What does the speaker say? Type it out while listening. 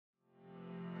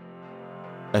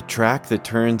A track that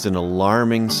turns an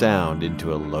alarming sound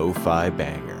into a lo-fi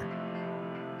banger.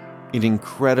 An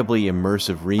incredibly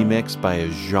immersive remix by a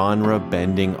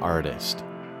genre-bending artist.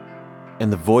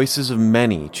 And the voices of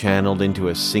many channeled into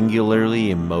a singularly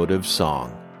emotive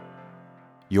song.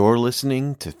 You're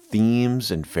listening to Themes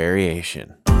and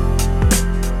Variation.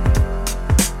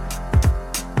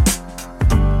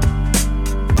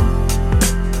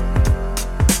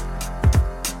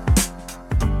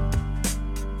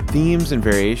 Themes and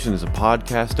Variation is a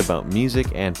podcast about music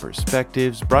and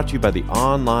perspectives brought to you by the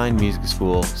online music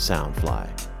school Soundfly.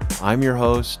 I'm your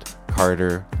host,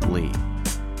 Carter Lee.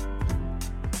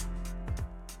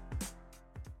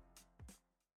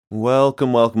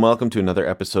 Welcome to another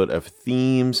episode of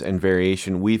Themes and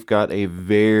Variation. We've got a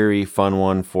very fun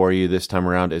one for you this time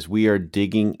around as we are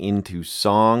digging into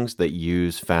songs that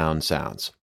use found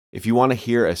sounds. If you want to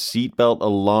hear a seatbelt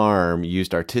alarm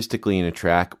used artistically in a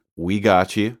track, we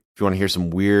got you. If you want to hear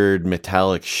some weird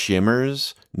metallic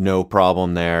shimmers, no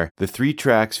problem there. The 3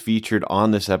 tracks featured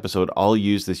on this episode all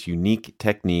use this unique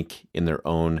technique in their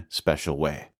own special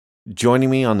way. Joining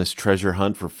me on this treasure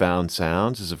hunt for found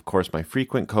sounds is, of course, my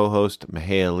frequent co-host,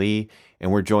 Mahea Lee,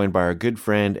 and we're joined by our good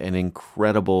friend and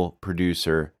incredible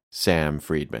producer, Sam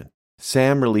Friedman.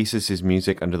 Sam releases his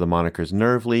music under the monikers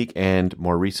Nerve Leak and,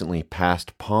 more recently,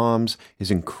 Past Palms. His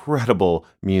incredible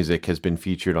music has been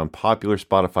featured on popular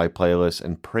Spotify playlists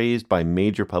and praised by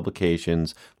major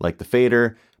publications like The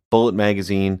Fader, Bullet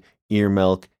Magazine,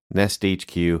 Earmilk, Nest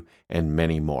HQ, and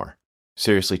many more.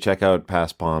 Seriously, check out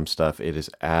Past Palms stuff. It is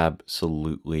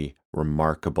absolutely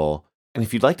remarkable. And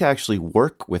if you'd like to actually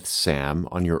work with Sam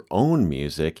on your own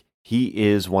music, he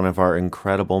is one of our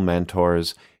incredible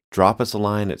mentors. Drop us a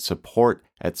line at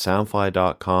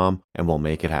support@soundfly.com and we'll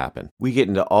make it happen. We get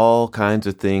into all kinds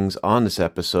of things on this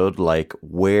episode, like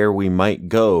where we might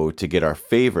go to get our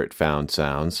favorite found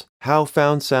sounds, how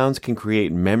found sounds can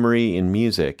create memory in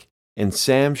music, and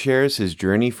Sam shares his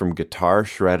journey from guitar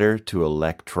shredder to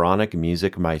electronic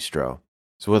music maestro.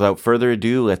 So without further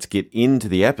ado, let's get into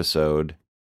the episode,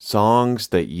 Songs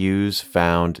That Use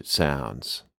Found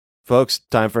Sounds. Folks,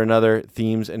 time for another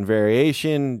Themes and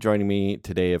Variation. Joining me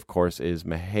today, of course, is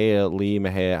Mahea Lee.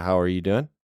 Mahea, how are you doing?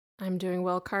 I'm doing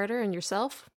well, Carter, and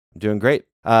yourself? I'm doing great.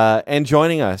 And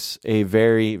joining us, a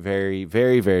very, very,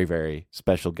 very, very, very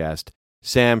special guest,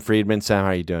 Sam Friedman. Sam,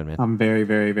 how are you doing, man? I'm very,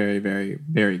 very, very, very,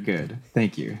 very good.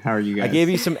 Thank you. How are you guys? I gave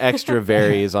you some extra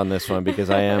varies on this one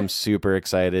because I am super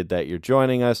excited that you're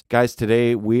joining us. Guys,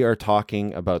 today we are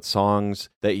talking about songs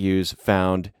that use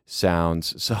found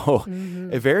sounds. So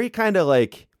a very kind of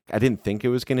like, I didn't think it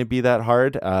was going to be that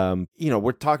hard.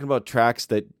 We're talking about tracks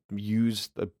that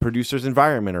use the producer's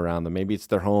environment around them. Maybe it's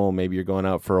their home. Maybe you're going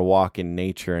out for a walk in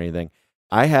nature or anything.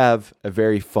 I have a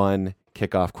very fun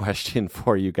kickoff question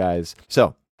for you guys.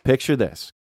 So picture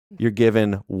this. You're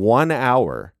given 1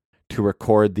 hour to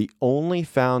record the only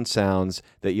found sounds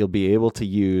that you'll be able to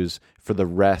use for the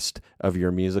rest of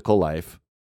your musical life,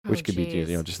 which could be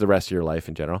just the rest of your life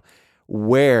in general.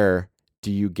 Where do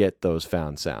you get those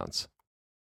found sounds?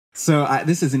 So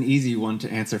this is an easy one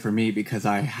to answer for me because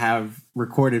I have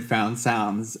recorded found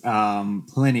sounds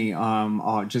plenty,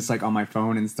 just like on my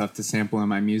phone and stuff to sample in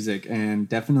my music. And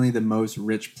definitely the most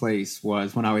rich place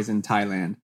was when I was in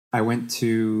Thailand. I went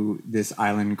to this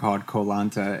island called Koh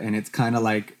Lanta, and it's kind of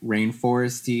like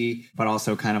rainforesty, but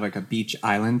also kind of like a beach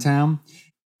island town.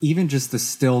 Even just the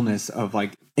stillness of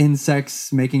like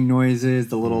insects making noises,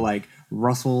 the little like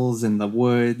rustles in the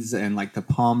woods and like the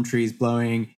palm trees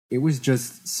blowing. It was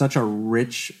just such a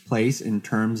rich place in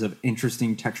terms of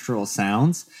interesting textural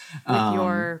sounds. With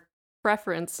your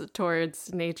preference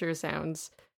towards nature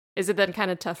sounds, is it then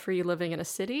kind of tough for you living in a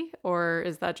city, or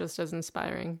is that just as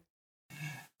inspiring?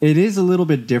 It is a little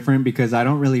bit different because I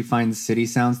don't really find city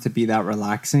sounds to be that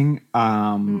relaxing,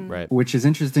 Right. Which is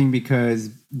interesting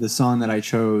because the song that I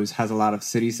chose has a lot of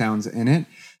city sounds in it.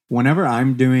 Whenever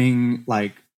I'm doing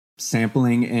like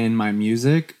sampling in my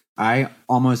music, I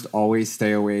almost always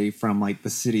stay away from like the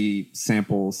city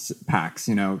samples packs.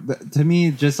 To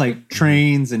me, just like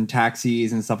trains and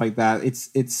taxis and stuff like that,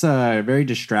 it's very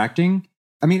distracting.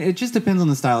 I mean, it just depends on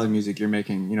the style of music you're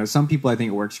making. Some people I think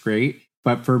it works great,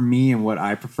 but for me and what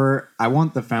I prefer, I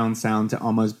want the found sound to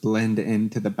almost blend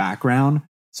into the background.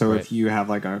 So if you have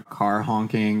like a car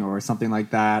honking or something like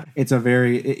that, it's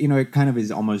it kind of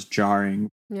is almost jarring.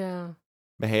 Yeah.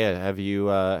 Mahea, have you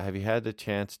had the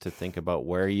chance to think about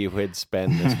where you would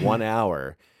spend this 1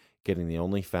 hour getting the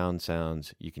only found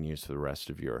sounds you can use for the rest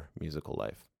of your musical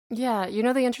life? Yeah,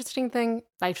 the interesting thing,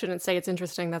 I shouldn't say it's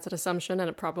interesting, that's an assumption, and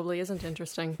it probably isn't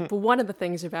interesting. But one of the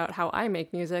things about how I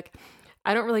make music,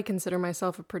 I don't really consider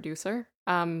myself a producer.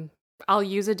 I'll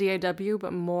use a DAW,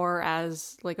 but more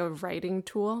as like a writing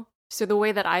tool. So the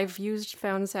way that I've used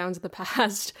found sounds in the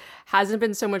past hasn't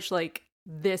been so much like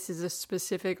this is a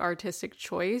specific artistic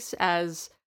choice as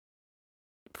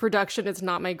production is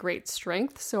not my great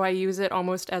strength. So I use it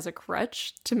almost as a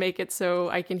crutch to make it so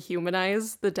I can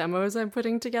humanize the demos I'm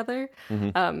putting together.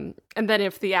 And then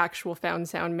if the actual found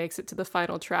sound makes it to the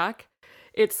final track,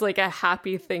 it's like a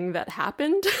happy thing that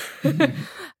happened.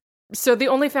 So the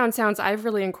only found sounds I've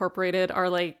really incorporated are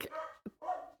like,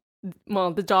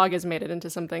 well, the dog has made it into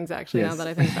some things actually, now that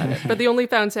I think about it. But the only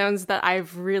found sounds that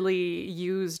I've really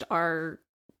used are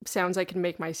sounds I can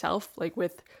make myself, like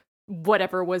with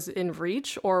whatever was in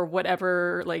reach or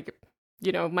whatever, like,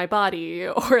 you know, my body,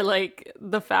 or like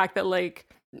the fact that like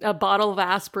a bottle of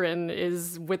aspirin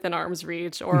is within arm's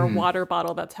reach, or a water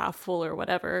bottle that's half full or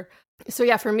whatever. So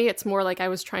yeah, for me, it's more like I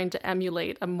was trying to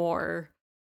emulate a more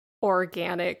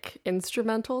organic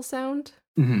instrumental sound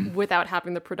without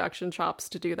having the production chops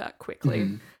to do that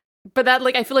quickly. But that,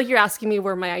 like, I feel like you're asking me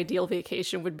where my ideal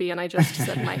vacation would be, and I just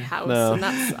said my house. No, and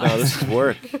that's no, this is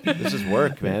work. This is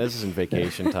work, man. This isn't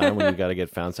vacation time when you got to get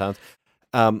found sounds.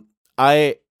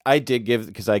 I did give,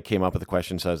 because I came up with a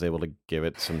question, so I was able to give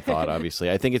it some thought,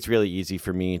 obviously. I think it's really easy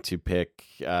for me to pick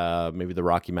maybe the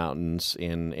Rocky Mountains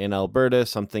in Alberta,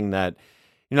 something that,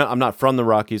 you know, I'm not from the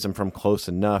Rockies. I'm from close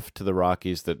enough to the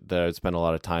Rockies that I spent a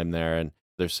lot of time there. And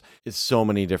it's so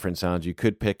many different sounds you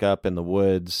could pick up in the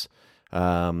woods,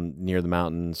 near the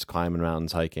mountains, climbing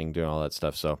mountains, hiking, doing all that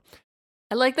stuff. So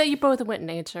I like that you both went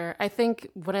nature. I think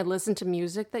when I listen to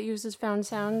music that uses found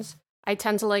sounds, I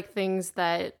tend to like things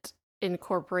that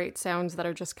incorporate sounds that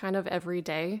are just kind of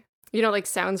everyday. You know, like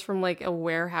sounds from like a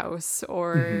warehouse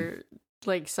or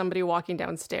like somebody walking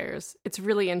downstairs. It's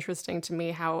really interesting to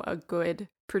me how a good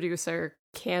producer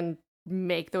can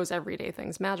make those everyday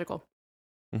things magical.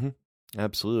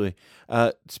 Absolutely.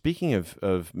 Speaking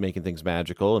of making things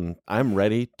magical, and I'm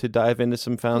ready to dive into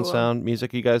some found sound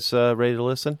music. You guys ready to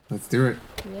listen? Let's do it.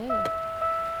 Yeah.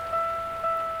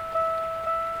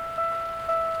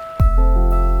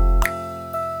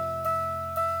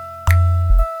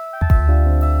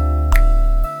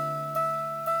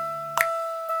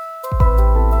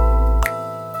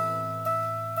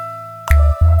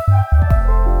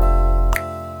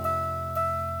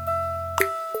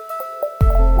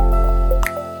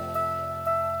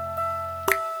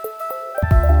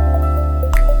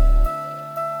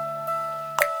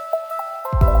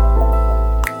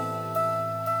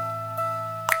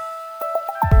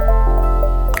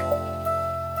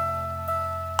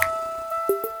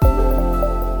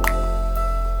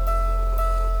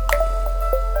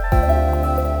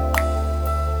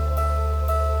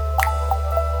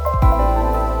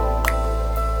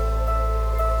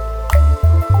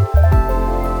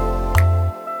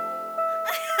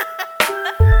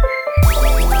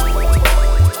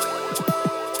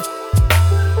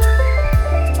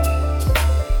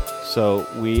 So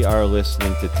we are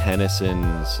listening to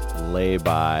Tennyson's Lay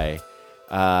By.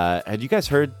 Had you guys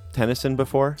heard Tennyson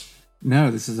before? No,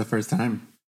 this is the first time.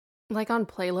 Like on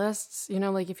playlists, you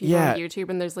know, like if you go on YouTube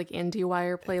and there's like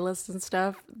IndieWire playlists and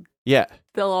stuff, yeah,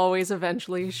 they'll always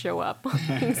eventually show up.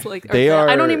 It's like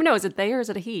I don't even know, is it they or is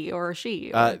it a he or a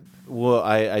she? Or... Well,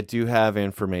 I do have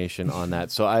information on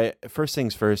that. So first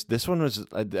things first, this one was,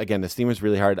 again, this theme was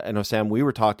really hard. I know, Sam, we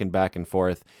were talking back and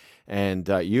forth, and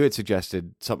you had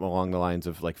suggested something along the lines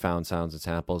of like found sounds and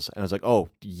samples. And I was like, oh,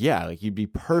 yeah, like you'd be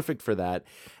perfect for that.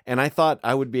 And I thought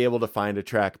I would be able to find a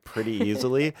track pretty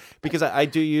easily because I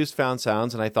do use found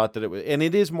sounds, and I thought that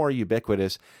it is more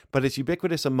ubiquitous, but it's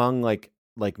ubiquitous among like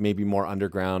maybe more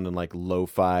underground and like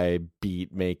lo-fi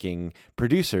beat making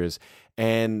producers,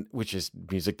 and which is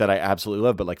music that I absolutely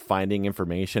love, but like finding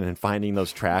information and finding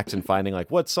those tracks and finding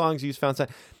like what songs use found sound.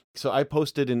 So I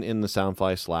posted in the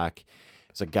Soundfly Slack.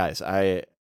 It's like, guys, I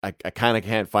kind of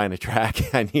can't find a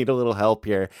track. I need a little help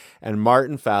here. And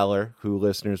Martin Fowler, who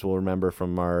listeners will remember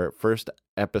from our first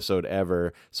episode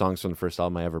ever, songs from the first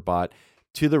album I ever bought,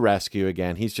 to the rescue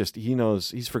again.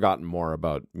 He's forgotten more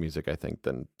about music, I think,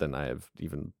 than I have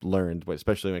even learned,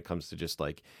 especially when it comes to just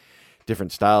like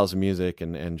different styles of music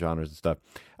and genres and stuff.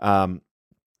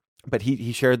 But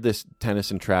he shared this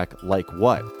Tennyson track, Like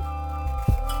What?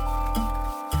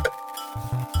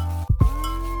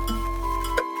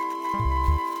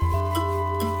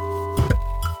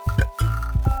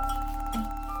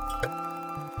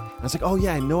 I was like, oh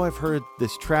yeah, I know I've heard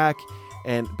this track,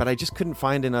 but I just couldn't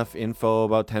find enough info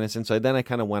about Tennyson. So then I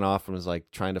kind of went off and was like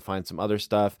trying to find some other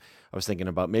stuff. I was thinking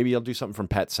about maybe I'll do something from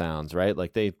Pet Sounds, right?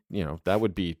 Like that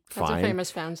would be fine. That's a famous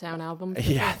found sound album.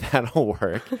 Yeah, that'll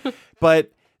work.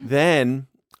 But then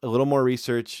a little more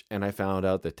research, and I found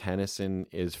out that Tennyson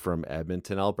is from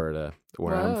Edmonton, Alberta,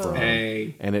 where I'm from.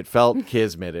 Hey. And it felt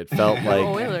kismet. It felt Go like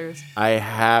Oilers. I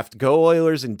have to go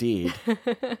Oilers indeed.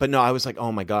 But no, I was like,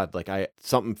 oh my God, like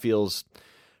something feels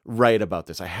right about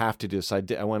this. I have to do this. I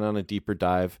went on a deeper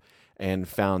dive and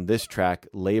found this track,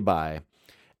 Lay By,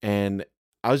 and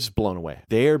I was just blown away.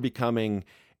 They are becoming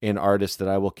an artist that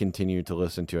I will continue to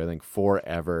listen to, I think,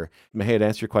 forever. Hey, to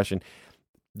answer your question,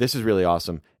 this is really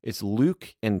awesome. It's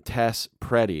Luke and Tess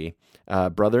Preddy,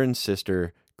 brother and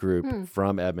sister group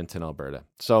from Edmonton, Alberta.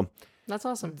 So That's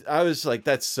awesome. I was like,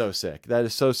 that's so sick. That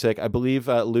is so sick. I believe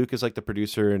Luke is like the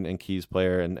producer and keys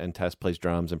player, and Tess plays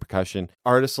drums and percussion.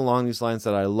 Artists along these lines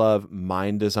that I love,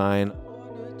 Mind Design.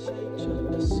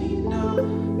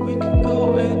 We can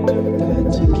go and do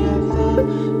that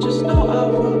together. Just know I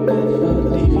will never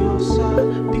leave your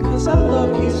side because I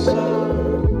love you so.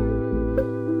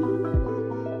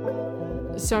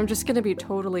 So I'm just going to be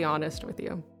totally honest with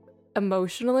you.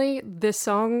 Emotionally, this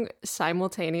song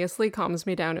simultaneously calms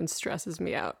me down and stresses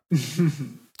me out.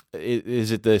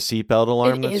 Is it the seatbelt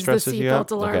alarm that stresses you out? It is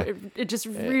the seatbelt alarm. Okay. It just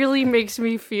really makes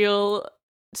me feel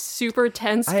super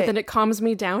tense, but then it calms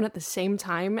me down at the same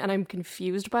time, and I'm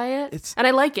confused by it. And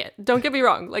I like it. Don't get me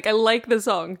wrong. Like, I like the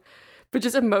song. But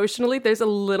just emotionally, there's a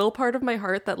little part of my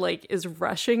heart that, like, is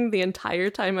rushing the entire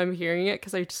time I'm hearing it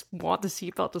because I just want the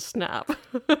seatbelt to snap.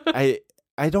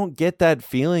 I don't get that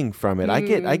feeling from it.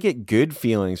 I get good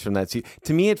feelings from that seat.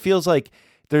 To me, it feels like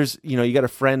there's, you got a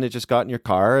friend that just got in your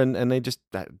car and they just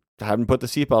haven't put the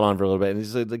seatbelt on for a little bit,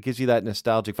 and it gives you that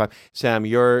nostalgic vibe. Sam,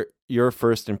 your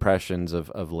first impressions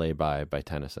of Lay By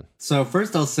Tennyson. So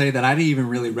first I'll say that I didn't even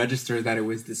really register that it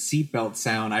was the seatbelt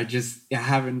sound. I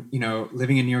haven't,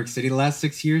 living in New York City the last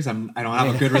 6 years, I don't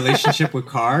have a good relationship with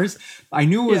cars. I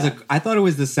knew it was I thought it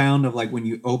was the sound of like when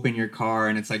you open your car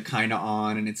and it's like kind of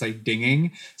on and it's like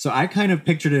dinging. So I kind of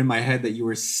pictured it in my head that you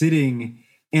were sitting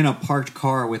in a parked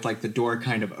car with like the door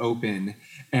kind of open,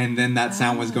 and then that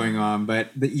sound was going on. But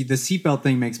the seatbelt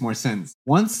thing makes more sense.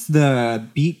 Once the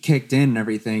beat kicked in and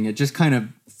everything, it just kind of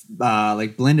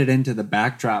like blended into the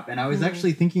backdrop. And I was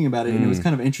actually thinking about it, and it was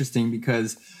kind of interesting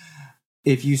because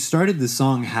if you started the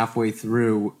song halfway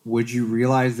through, would you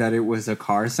realize that it was a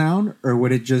car sound, or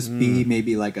would it just be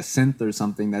maybe like a synth or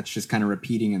something that's just kind of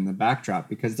repeating in the backdrop?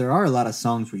 Because there are a lot of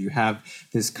songs where you have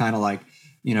this kind of like,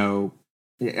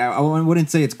 I wouldn't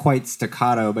say it's quite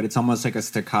staccato, but it's almost like a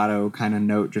staccato kind of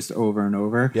note just over and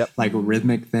over, like a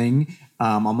rhythmic thing.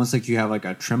 Almost like you have like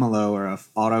a tremolo or a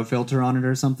auto filter on it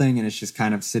or something, and it's just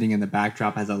kind of sitting in the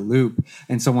backdrop as a loop.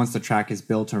 And so once the track is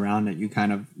built around it, you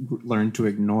kind of learn to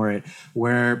ignore it.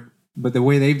 But the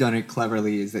way they've done it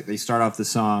cleverly is that they start off the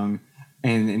song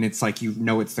and it's like,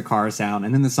 it's the car sound,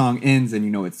 and then the song ends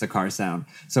and it's the car sound.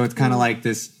 So it's kind of like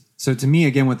this. So to me,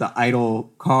 again, with the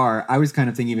idle car, I was kind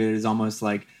of thinking of it as almost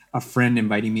like a friend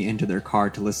inviting me into their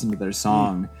car to listen to their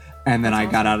song. And then I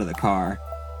got out of the car.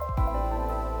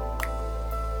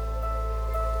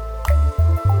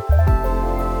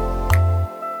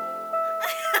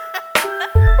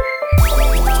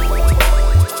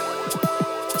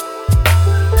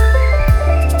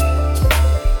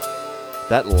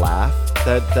 That laugh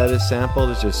that is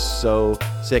sampled is just so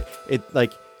sick.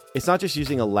 It's not just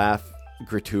using a laugh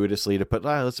gratuitously to put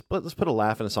let's put a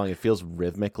laugh in a song. It feels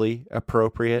rhythmically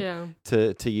appropriate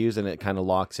to use, and it kind of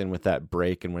locks in with that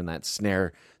break, and when that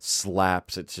snare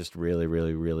slaps, it's just really,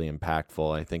 really, really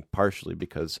impactful. I think partially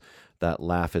because that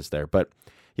laugh is there. But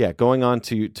yeah, going on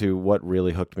to what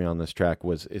really hooked me on this track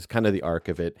is kind of the arc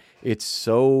of it. It's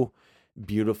so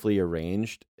beautifully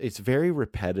arranged. It's very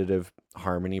repetitive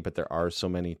harmony, but there are so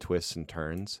many twists and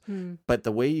turns. But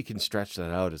the way you can stretch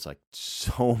that out is like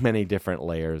so many different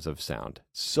layers of sound,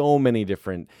 so many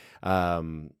different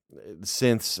synths.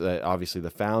 Obviously, the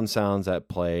found sounds at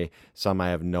play. Some I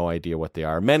have no idea what they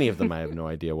are. Many of them I have no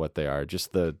idea what they are.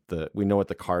 Just we know what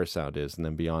the car sound is, and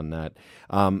then beyond that,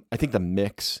 I think the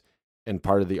mix and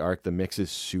part of the arc, the mix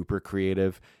is super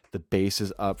creative. The bass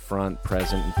is up front,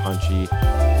 present, and punchy.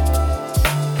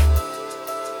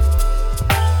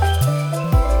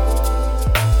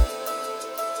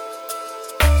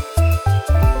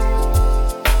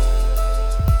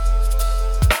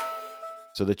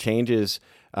 So the changes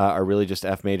are really just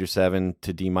F major 7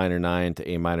 to D minor 9 to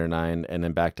A minor 9 and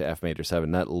then back to F major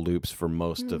 7. That loops for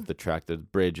most of the track. The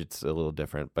bridge, it's a little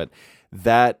different, but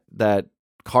that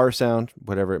car sound,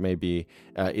 whatever it may be,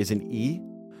 is an E.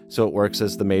 So it works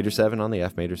as the major 7 on the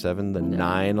F major 7, the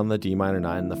 9 on the D minor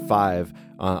 9, the 5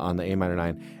 on the A minor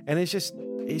 9, and it's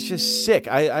just sick.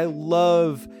 I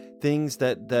love things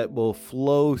that will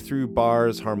flow through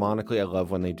bars harmonically. I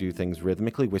love when they do things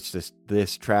rhythmically, which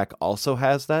this track also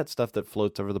has that stuff that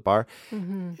floats over the bar.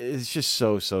 It's just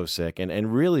so sick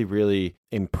and really, really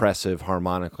impressive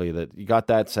harmonically that you got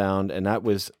that sound. And that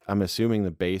was, I'm assuming,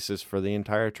 the basis for the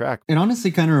entire track. It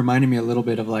honestly kind of reminded me a little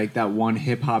bit of like that one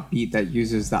hip hop beat that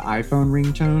uses the iPhone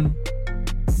ringtone.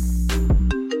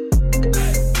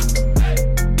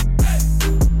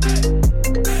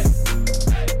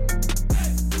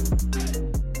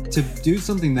 To do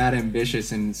something that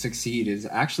ambitious and succeed is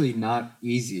actually not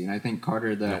easy. And I think,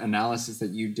 Carter, the analysis that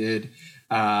you did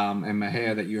and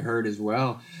Mahia that you heard as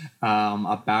well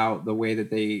about the way that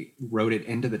they wrote it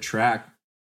into the track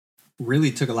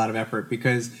really took a lot of effort,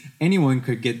 because anyone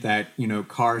could get that,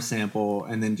 car sample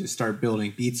and then just start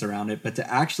building beats around it. But to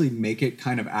actually make it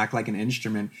kind of act like an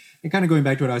instrument, and kind of going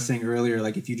back to what I was saying earlier,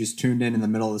 like if you just tuned in the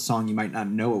middle of the song, you might not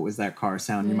know it was that car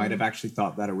sound. You might have actually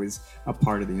thought that it was a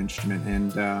part of the instrument.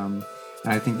 And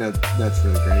I think that's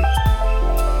really great.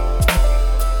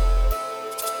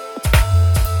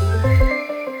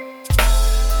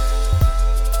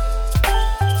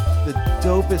 The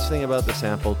dopest thing about the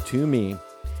sample to me,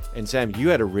 and Sam, you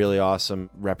had a really awesome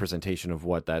representation of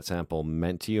what that sample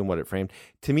meant to you and what it framed.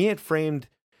 To me, it framed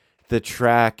the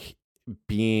track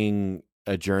being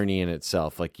a journey in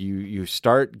itself. Like you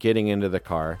start getting into the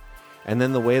car, and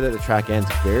then the way that the track ends,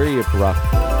 very abrupt.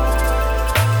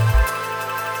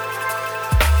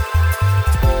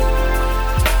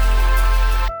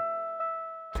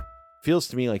 Feels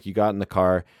to me like you got in the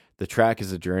car, the track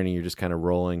is a journey, you're just kind of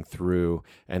rolling through,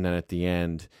 and then at the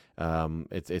end,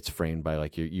 it's framed by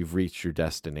like you've reached your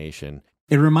destination.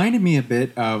 It reminded me a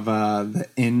bit of the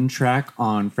End track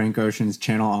on Frank Ocean's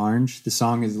Channel Orange. The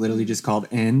song is literally just called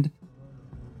End.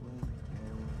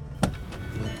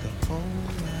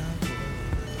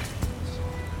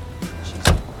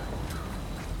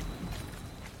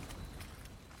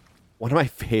 One of my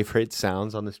favorite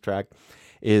sounds on this track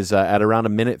is at around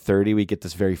 1:30, we get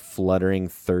this very fluttering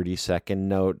 30-second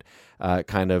note,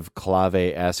 kind of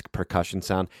clave-esque percussion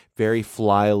sound, very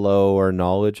Fly Low or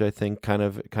Knowledge, I think, kind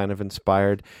of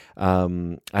inspired.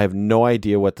 I have no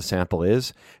idea what the sample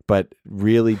is, but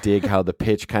really dig how the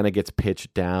pitch kind of gets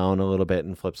pitched down a little bit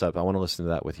and flips up. I want to listen to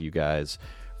that with you guys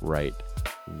right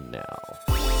now.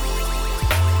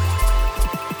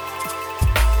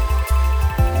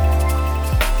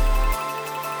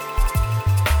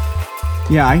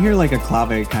 Yeah, I hear like a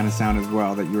clave kind of sound as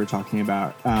well that you were talking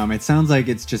about. It sounds like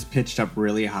it's just pitched up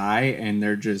really high and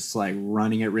they're just like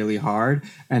running it really hard.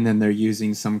 And then they're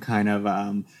using some kind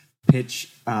of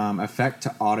pitch effect to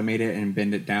automate it and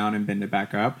bend it down and bend it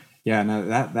back up. Yeah, no,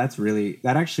 that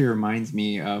actually reminds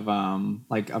me of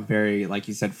like a very, like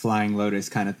you said, Flying Lotus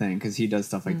kind of thing, because he does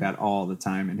stuff like that all the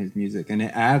time in his music. And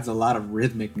it adds a lot of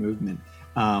rhythmic movement,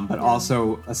 but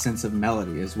also a sense of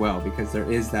melody as well, because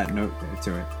there is that note there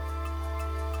to it.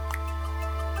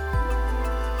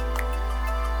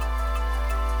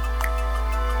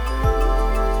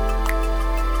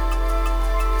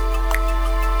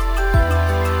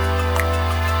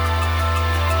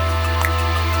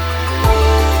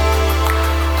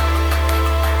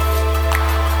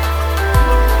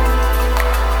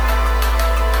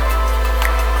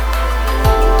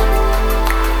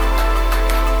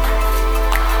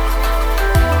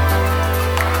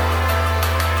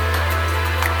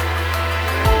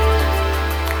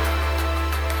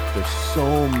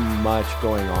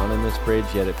 Going on in this bridge,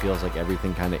 yet it feels like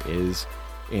everything kind of is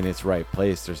in its right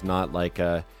place. There's not like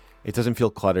it doesn't feel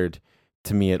cluttered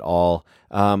to me at all.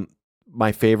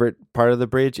 My favorite part of the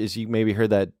bridge is, you maybe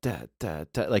heard that da, da,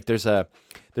 da, like there's a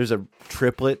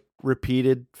triplet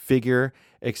repeated figure,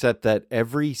 except that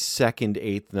every second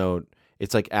eighth note,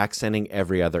 it's like accenting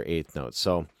every other eighth note.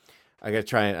 So I gotta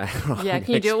try and can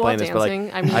you do it while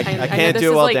dancing? I can't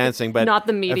do it while dancing, but not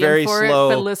the medium for it.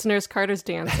 But listeners, Carter's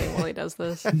dancing while he does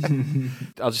this.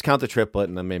 I'll just count the triplet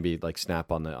and then maybe like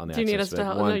snap on the. Do you need us to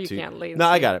help? No, you can't. No,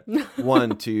 I got it.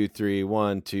 1, 2, 3,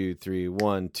 1, 2, 3,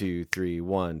 1, 2, 3,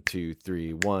 1, 2,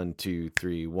 3, 1, 2,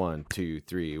 3, 1, 2,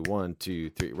 3, 1, 2,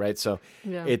 3. Right, so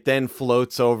it then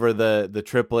floats over the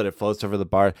triplet. It floats over the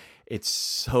bar. It's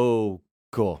so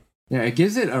cool. Yeah, it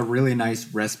gives it a really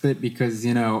nice respite, because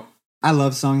I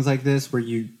love songs like this where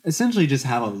you essentially just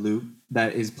have a loop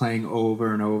that is playing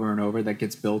over and over and over, that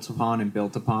gets built upon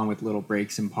with little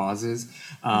breaks and pauses.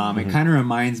 It kind of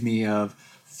reminds me of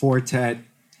Fortet.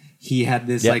 He had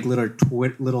this like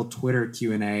little Twitter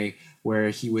Q&A where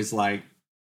he was like,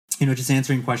 just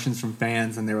answering questions from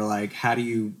fans, and they were like, how do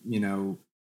you,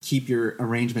 keep your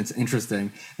arrangements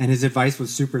interesting? And his advice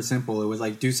was super simple. It was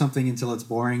like, do something until it's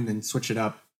boring, then switch it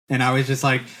up And I was just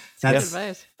like, that's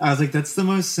advice. I was like, that's the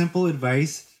most simple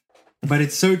advice, but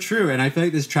it's so true. And I feel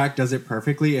like this track does it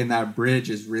perfectly. And that bridge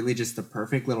is really just the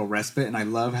perfect little respite. And I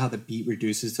love how the beat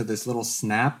reduces to this little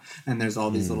snap and there's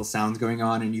all these little sounds going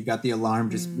on. And you've got the alarm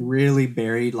just really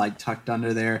buried, like tucked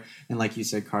under there. And like you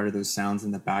said, Carter, those sounds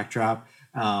in the backdrop.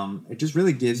 It just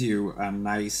really gives you a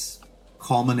nice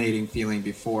culminating feeling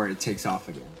before it takes off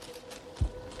again.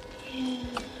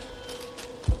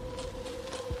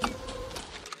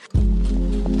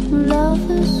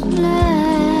 Love is like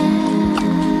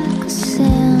a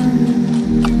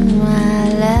sin, my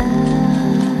love,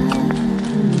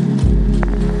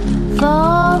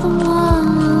 for the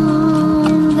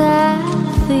one that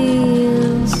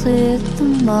feels it the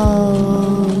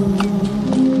most.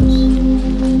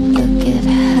 Look at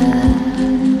her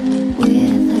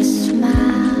with a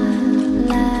smile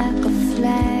like a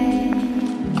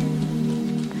flame.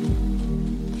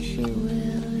 She will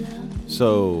love.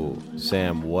 So,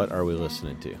 Sam, what are we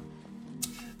listening to?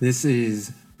 This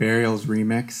is Burial's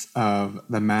remix of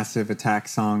the Massive Attack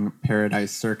song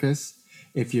Paradise Circus.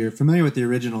 If you're familiar with the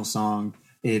original song,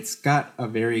 it's got a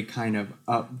very kind of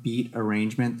upbeat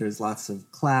arrangement. There's lots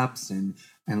of claps and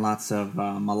lots of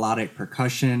melodic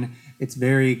percussion. It's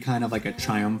very kind of like a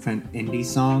triumphant indie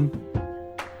song.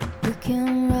 We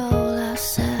can roll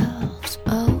ourselves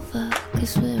over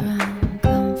 'cause we're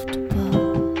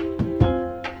uncomfortable.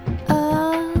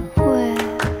 Oh, where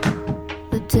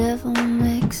the devil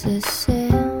makes us sin,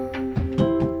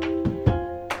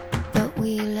 but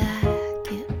we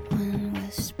like it when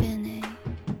we're spinning.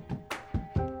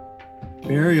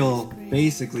 Burial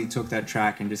basically took that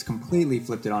track and just completely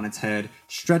flipped it on its head,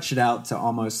 stretched it out to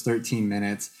almost 13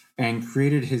 minutes, and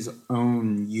created his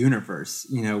own universe,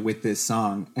 with this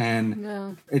song. And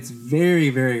Yeah. it's very,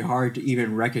 very hard to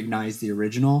even recognize the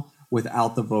original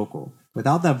without the vocal.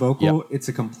 Without that vocal, It's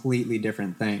a completely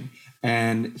different thing.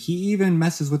 And he even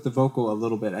messes with the vocal a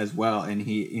little bit as well. And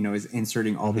he, is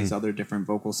inserting all these other different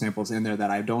vocal samples in there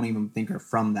that I don't even think are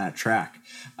from that track.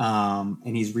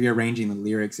 And he's rearranging the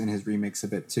lyrics in his remix a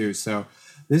bit too. So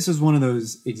this is one of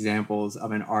those examples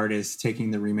of an artist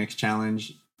taking the remix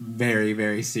challenge very,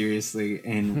 very seriously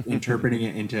and interpreting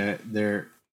it into their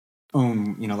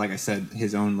own, like I said,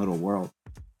 his own little world.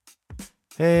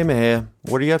 Hey, Mahia,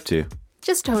 what are you up to?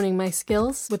 Just honing my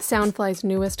skills with Soundfly's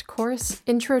newest course,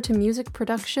 Intro to Music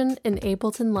Production in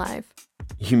Ableton Live.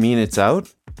 You mean it's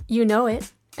out? You know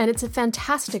it, and it's a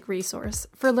fantastic resource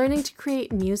for learning to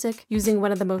create music using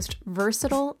one of the most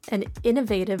versatile and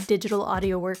innovative digital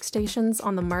audio workstations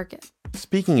on the market.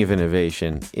 Speaking of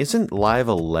innovation, isn't Live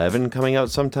 11 coming out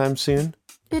sometime soon?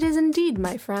 It is indeed,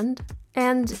 my friend.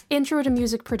 And Intro to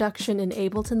Music Production in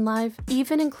Ableton Live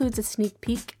even includes a sneak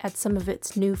peek at some of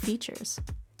its new features.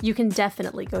 You can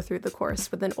definitely go through the course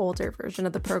with an older version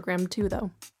of the program too, though.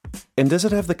 And does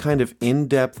it have the kind of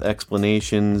in-depth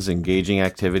explanations, engaging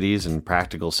activities, and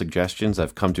practical suggestions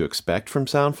I've come to expect from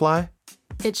Soundfly?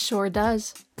 It sure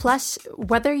does. Plus,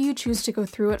 whether you choose to go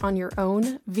through it on your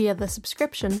own via the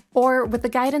subscription or with the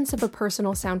guidance of a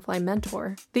personal Soundfly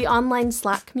mentor, the online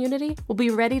Slack community will be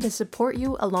ready to support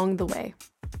you along the way.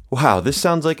 Wow, this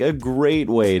sounds like a great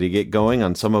way to get going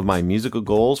on some of my musical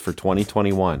goals for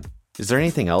 2021. Is there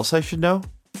anything else I should know?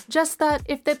 Just that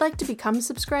if they'd like to become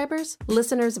subscribers,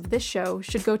 listeners of this show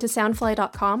should go to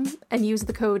soundfly.com and use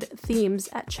the code THEMES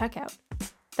at checkout.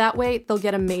 That way, they'll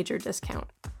get a major discount.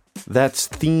 That's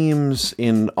themes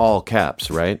in all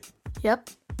caps, right? Yep.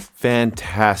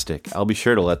 Fantastic. I'll be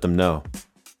sure to let them know.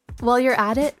 While you're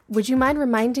at it, would you mind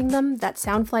reminding them that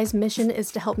Soundfly's mission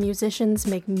is to help musicians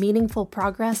make meaningful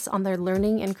progress on their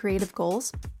learning and creative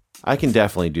goals? I can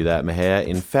definitely do that, Mahia.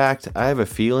 In fact, I have a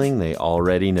feeling they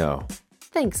already know.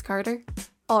 Thanks, Carter.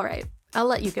 All right, I'll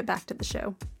let you get back to the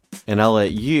show. And I'll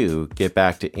let you get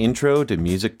back to Intro to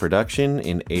Music Production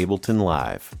in Ableton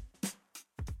Live.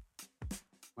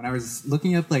 When I was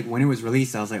looking up when it was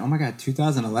released, I was like, oh my God,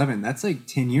 2011. That's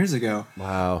 10 years ago.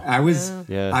 Wow. I was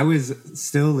Yeah. I was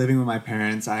still living with my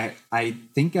parents. I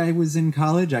think I was in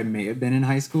college. I may have been in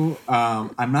high school.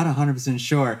 I'm not 100%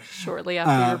 sure. Shortly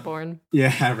after you were born.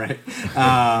 Yeah, right.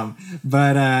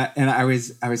 And I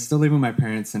was still living with my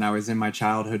parents, and I was in my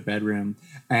childhood bedroom.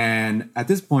 And at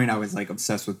this point, I was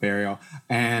obsessed with Burial,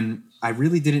 and I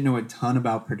really didn't know a ton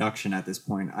about production at this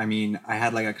point. I mean, I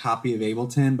had a copy of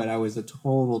Ableton, but I was a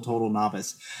total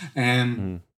novice.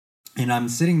 And I'm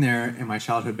sitting there in my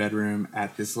childhood bedroom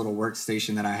at this little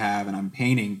workstation that I have, and I'm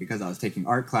painting because I was taking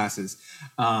art classes.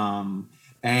 And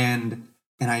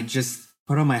I just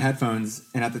put on my headphones,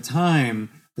 and at the time,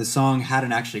 the song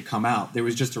hadn't actually come out. There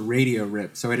was just a radio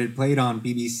rip. So it had played on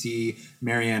BBC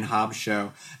Marianne Hobbs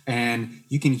show. And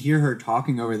you can hear her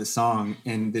talking over the song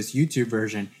in this YouTube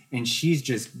version. And she's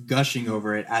just gushing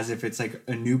over it as if it's like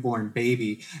a newborn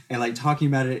baby and like talking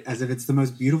about it as if it's the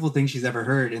most beautiful thing she's ever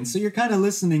heard. And so you're kind of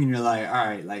listening and you're like, all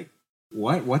right, like,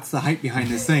 what's the hype behind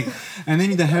this thing? And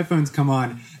then the headphones come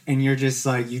on and you're just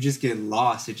like, you just get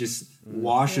lost. It just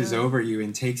washes over you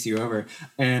and takes you over.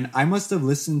 And I must have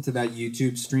listened to that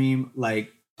YouTube stream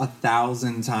like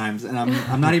 1,000 times. And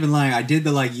I'm not even lying. I did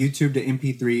the like YouTube to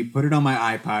MP3, put it on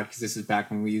my iPod, because this is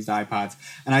back when we used iPods,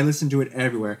 and I listened to it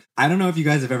everywhere. I don't know if you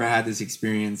guys have ever had this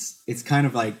experience. It's kind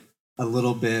of like a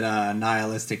little bit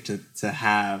nihilistic to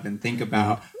have and think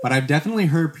about. But I've definitely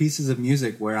heard pieces of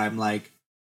music where I'm like,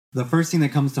 the first thing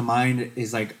that comes to mind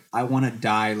is like, I want to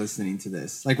die listening to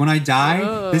this. Like when I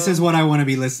die, this is what I want to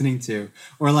be listening to.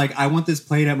 Or like, I want this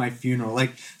played at my funeral.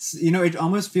 Like, you know, it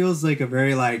almost feels like a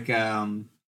very like,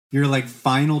 your like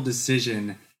final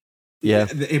decision. Yeah.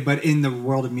 But in the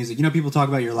world of music, you know, people talk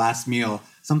about your last meal.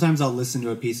 Sometimes I'll listen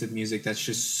to a piece of music that's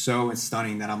just so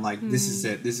stunning that I'm like, this is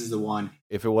it. This is the one.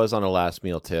 If it was on a last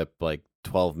meal tip, like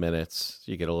 12 minutes,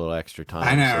 you get a little extra time.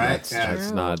 I know, so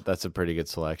right? That's a pretty good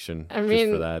selection. I mean,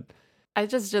 just for that. I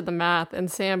just did the math,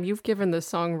 and Sam, you've given this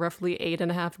song roughly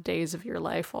 8.5 days of your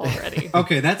life already.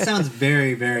 Okay, that sounds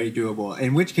very, very doable.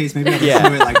 In which case, maybe I'll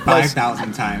listen to it like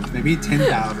 5,000 times, maybe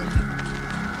 10,000.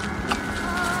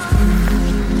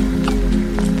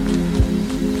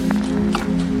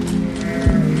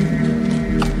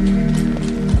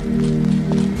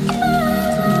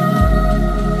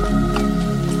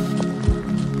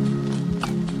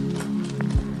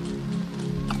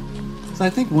 So I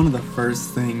think one of the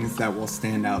first things that will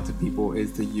stand out to people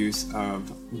is the use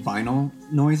of vinyl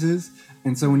noises.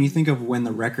 And so when you think of when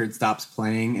the record stops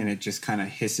playing and it just kind of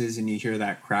hisses and you hear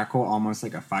that crackle almost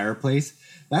like a fireplace,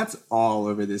 that's all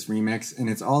over this remix, and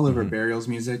it's all over Burial's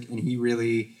music. And he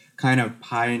really kind of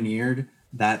pioneered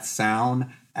that sound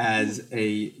as a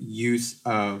use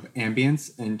of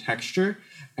ambience and texture.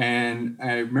 And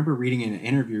I remember reading an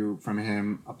interview from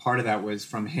him. A part of that was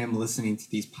from him listening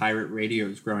to these pirate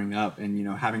radios growing up and, you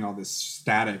know, having all this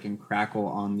static and crackle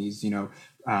on these, you know,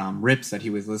 rips that he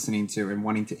was listening to and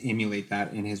wanting to emulate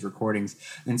that in his recordings.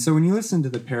 And so when you listen to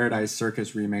the Paradise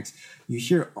Circus remix, you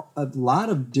hear a lot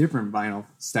of different vinyl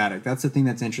static. That's the thing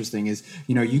that's interesting is,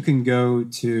 you know, you can go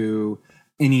to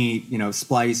any, you know,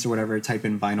 Splice or whatever, type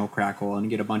in vinyl crackle and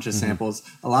get a bunch of samples.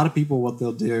 A lot of people, what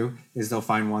they'll do is they'll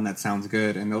find one that sounds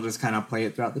good and they'll just kind of play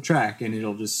it throughout the track and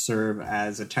it'll just serve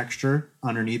as a texture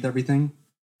underneath everything.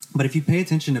 But if you pay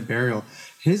attention to Burial,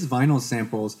 his vinyl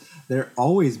samples, they're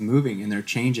always moving and they're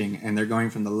changing and they're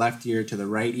going from the left ear to the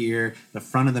right ear, the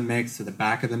front of the mix to the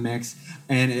back of the mix.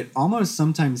 And it almost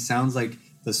sometimes sounds like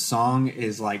the song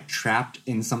is like trapped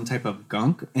in some type of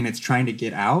gunk and it's trying to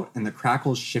get out, and the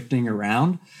crackle's shifting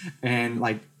around and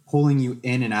like pulling you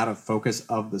in and out of focus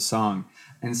of the song.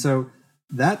 And so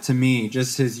that, to me,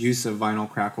 just his use of vinyl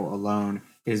crackle alone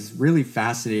is really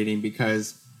fascinating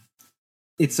because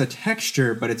it's a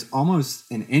texture, but it's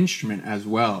almost an instrument as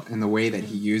well in the way that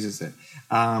he uses it.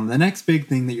 The next big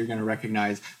thing that you're going to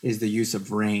recognize is the use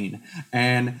of rain.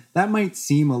 And that might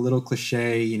seem a little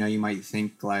cliche. You know, you might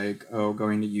think like, oh,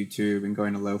 going to YouTube and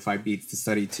going to lo-fi beats to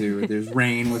study to. There's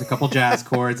rain with a couple jazz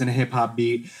chords and a hip hop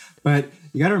beat. But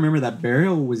you got to remember that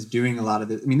Burial was doing a lot of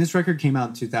this. I mean, this record came out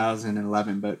in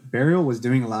 2011, but Burial was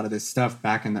doing a lot of this stuff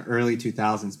back in the early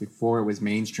 2000s before it was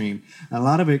mainstream. And a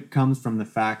lot of it comes from the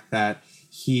fact that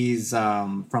he's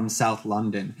from South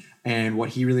London, and what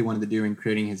he really wanted to do in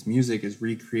creating his music is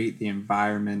recreate the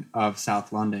environment of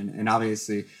South London. And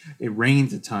obviously it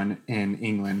rains a ton in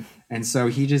England, and so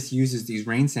he just uses these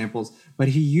rain samples, but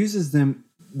he uses them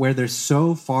where they're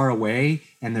so far away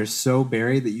and they're so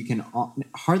buried that you can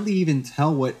hardly even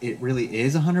tell what it really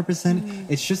is 100%.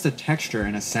 It's just a texture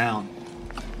and a sound.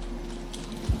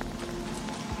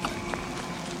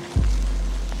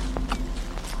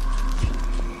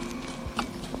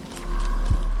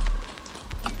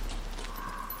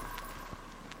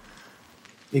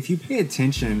 If you pay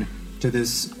attention to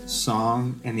this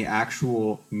song and the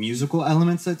actual musical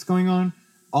elements that's going on,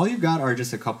 all you've got are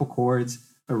just a couple chords,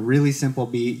 a really simple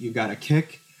beat. You've got a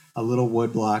kick, a little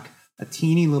wood block, a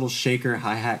teeny little shaker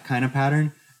hi-hat kind of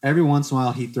pattern. Every once in a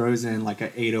while he throws in like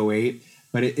an 808,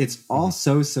 but it's all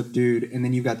so subdued, and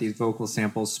then you've got these vocal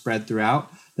samples spread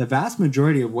throughout. The vast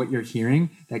majority of what you're hearing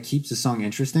that keeps the song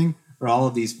interesting are all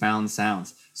of these found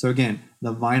sounds. So again,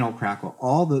 the vinyl crackle,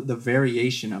 all the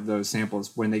variation of those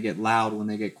samples, when they get loud, when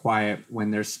they get quiet, when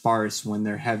they're sparse, when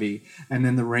they're heavy, and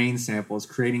then the rain samples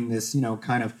creating this, you know,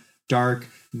 kind of dark,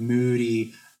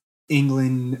 moody,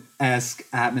 England-esque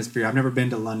atmosphere. I've never been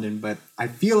to London, but I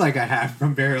feel like I have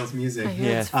from Burial's music. I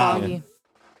hear it's foggy.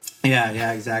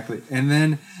 Yeah, exactly. And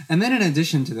then in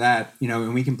addition to that,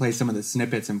 and we can play some of the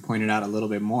snippets and point it out a little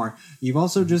bit more. You've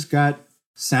also just got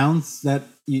sounds that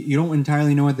you don't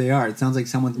entirely know what they are. It sounds like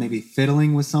someone's maybe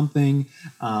fiddling with something,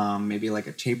 maybe like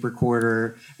a tape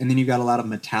recorder. And then you've got a lot of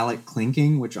metallic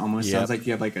clinking, which almost sounds like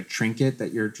you have like a trinket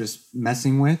that you're just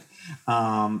messing with.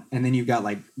 And then you've got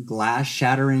like glass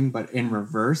shattering, but in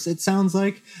reverse, it sounds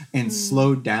like, and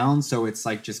slowed down. So it's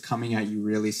like just coming at you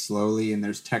really slowly. And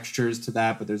there's textures to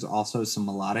that, but there's also some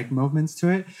melodic movements to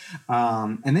it.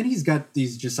 And then he's got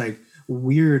these just like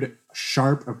weird,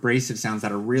 sharp, abrasive sounds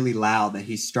that are really loud, that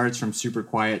he starts from super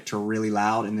quiet to really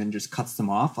loud and then just cuts them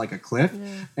off like a cliff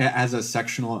as a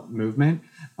sectional movement.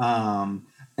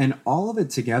 And all of it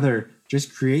together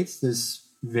just creates this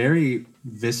very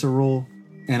visceral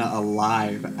and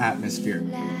alive atmosphere.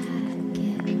 Like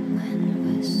it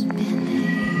when we're spinning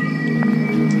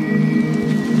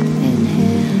in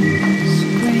his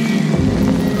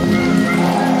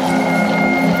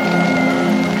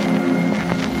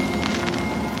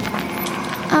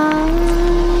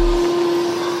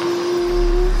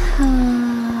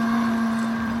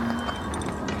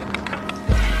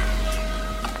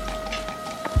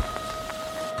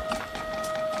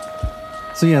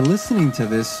So yeah, listening to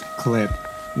this clip,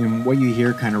 what you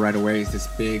hear kind of right away is this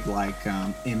big like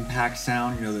impact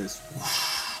sound, this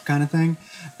whoosh kind of thing.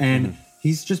 And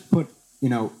he's just put,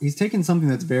 he's taken something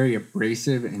that's very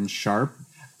abrasive and sharp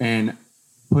and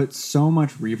put so much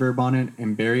reverb on it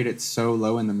and buried it so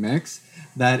low in the mix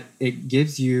that it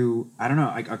gives you, I don't know,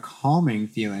 like a calming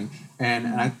feeling.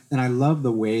 And I love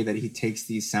the way that he takes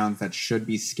these sounds that should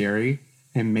be scary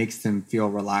and makes them feel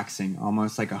relaxing,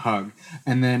 almost like a hug.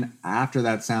 And then after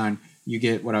that sound, you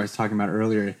get what I was talking about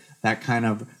earlier, that kind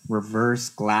of reverse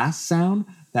glass sound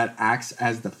that acts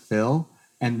as the fill.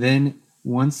 And then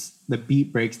once the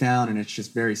beat breaks down and it's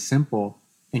just very simple,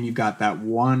 and you've got that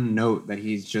one note that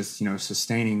he's just,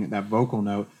 sustaining, that vocal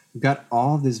note, you've got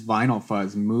all this vinyl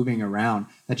fuzz moving around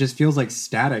that just feels like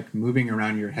static moving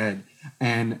around your head.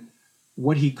 And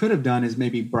what he could have done is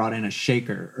maybe brought in a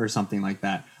shaker or something like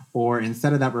that. Or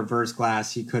instead of that reverse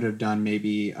glass, he could have done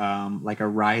maybe like a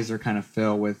riser kind of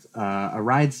fill with a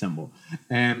ride cymbal.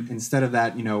 And instead of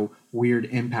that, weird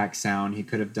impact sound, he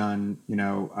could have done,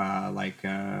 like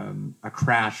a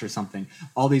crash or something.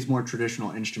 All these more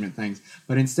traditional instrument things.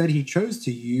 But instead, he chose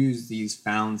to use these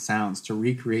found sounds to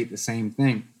recreate the same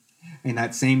thing and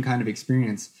that same kind of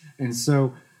experience. And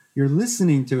so you're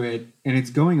listening to it and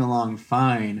it's going along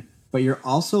fine, but you're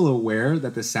also aware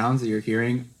that the sounds that you're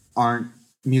hearing aren't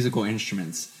musical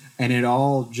instruments, and it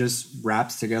all just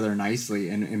wraps together nicely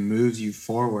and moves you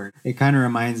forward. It kind of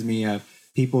reminds me of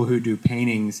people who do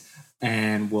paintings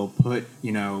and will put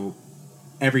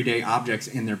everyday objects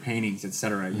in their paintings,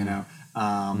 etc.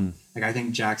 Like I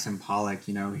think Jackson Pollock,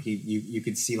 you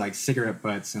could see like cigarette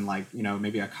butts and like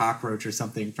maybe a cockroach or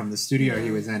something from the studio he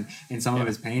was in some of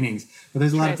his paintings. But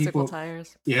there's a lot of people,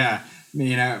 tires. but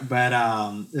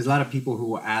there's a lot of people who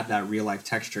will add that real life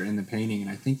texture in the painting,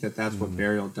 and I think that that's what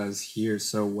Burial does here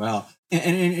so well.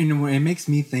 And it makes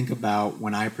me think about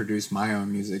when I produce my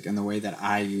own music and the way that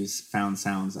I use found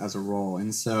sounds as a role.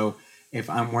 And so if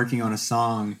I'm working on a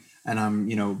song and I'm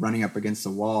running up against a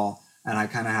wall, and I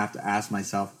kind of have to ask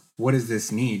myself, what does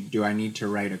this need? Do I need to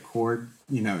write a chord,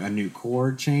 a new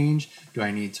chord change? Do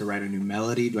I need to write a new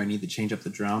melody? Do I need to change up the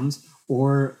drums?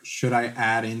 Or should I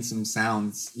add in some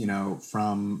sounds,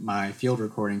 from my field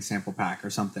recording sample pack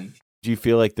or something? Do you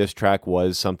feel like this track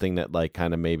was something that like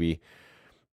kind of maybe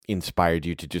inspired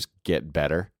you to just get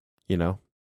better,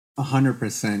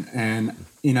 100%. And,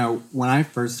 when I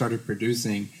first started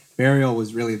producing, Burial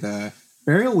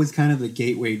was kind of the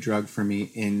gateway drug for me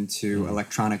into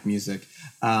electronic music.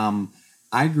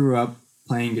 I grew up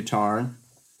playing guitar,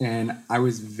 and I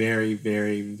was very,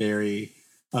 very, very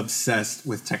obsessed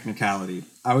with technicality.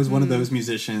 I was one of those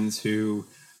musicians who,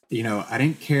 I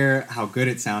didn't care how good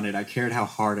it sounded. I cared how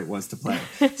hard it was to play.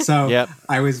 So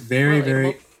I was very,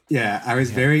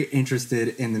 very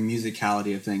interested in the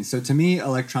musicality of things. So to me,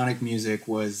 electronic music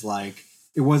was like,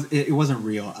 it wasn't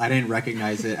real. I didn't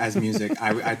recognize it as music.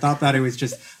 I thought that it was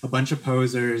just a bunch of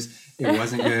posers. It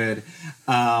wasn't good.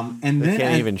 And then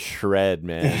can't even shred,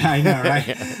 man. I know,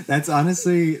 right? That's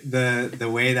honestly the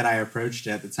way that I approached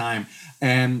it at the time.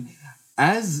 And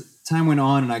as time went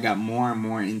on and I got more and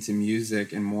more into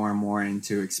music and more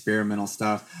into experimental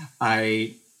stuff,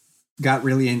 I got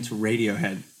really into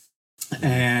Radiohead.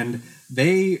 And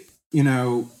they,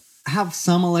 have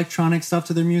some electronic stuff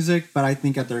to their music, but I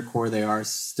think at their core they are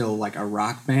still like a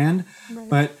rock band. Right.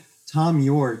 But Thom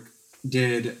Yorke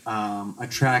did a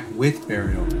track with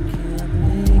Burial.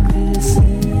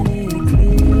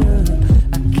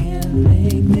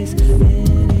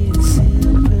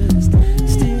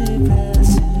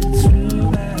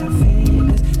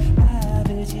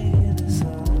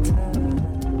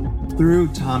 Through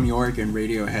Tom York and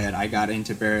Radiohead, I got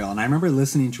into Burial, and I remember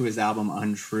listening to his album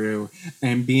Untrue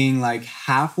and being like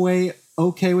halfway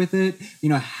okay with it,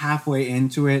 halfway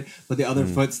into it, but the other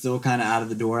foot still kind of out of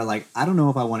the door. Like, I don't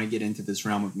know if I want to get into this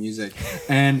realm of music.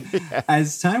 And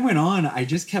as time went on, I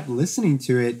just kept listening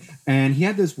to it. And he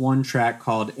had this one track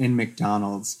called In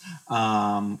McDonald's.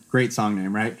 Great song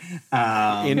name, right?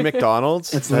 In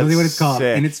McDonald's? That's literally what it's called.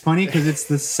 Sick. And it's funny because it's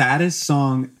the saddest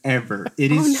song ever.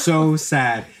 It is so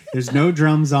sad. There's no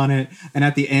drums on it. And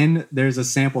at the end, there's a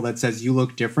sample that says, "You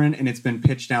look different," and it's been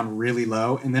pitched down really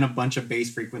low. And then a bunch of bass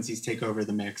frequencies take over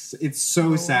the mix. It's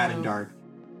so sad and dark.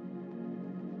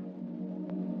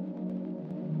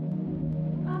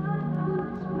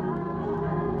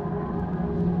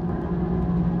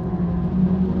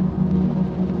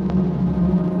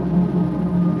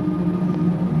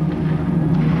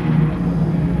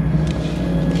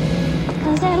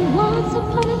 Cause at once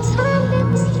upon a time it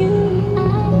was you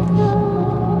I know.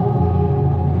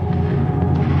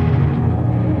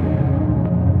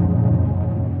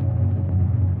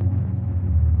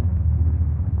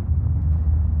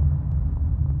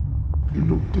 You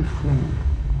look different.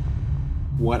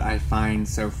 What I find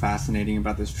so fascinating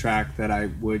about this track that I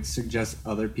would suggest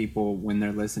other people when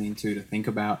they're listening to think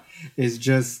about is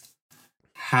just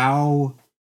how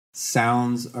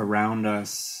sounds around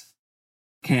us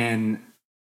can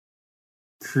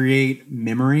create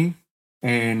memory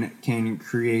and can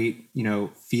create,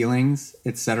 feelings,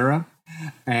 etc.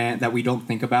 and that we don't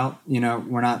think about.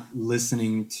 We're not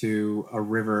listening to a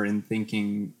river and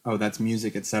thinking, oh, that's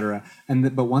music, etc.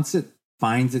 But once it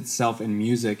finds itself in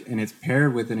music and it's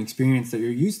paired with an experience that you're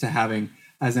used to having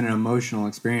as an emotional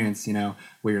experience,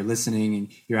 where you're listening and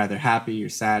you're either happy, you're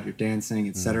sad, you're dancing,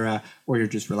 etc., or you're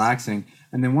just relaxing.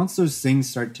 And then once those things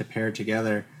start to pair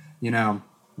together,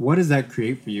 what does that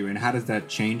create for you, and how does that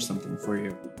change something for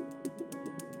you?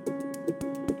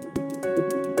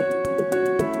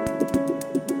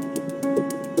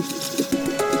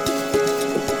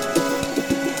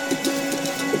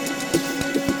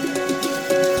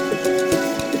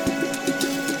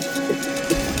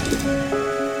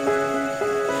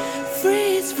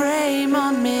 Freeze frame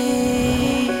on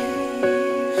me.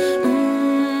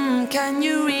 Can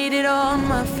you read it on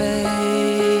my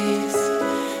face?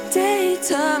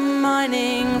 Data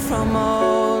mining from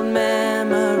old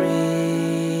memories.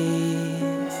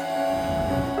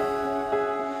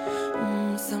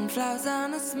 Sunflowers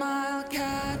and a smile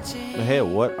catching. Hey,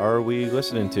 what are we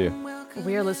listening to?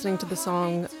 We are listening to the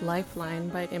song Lifeline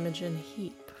by Imogen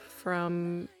Heap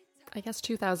from, I guess,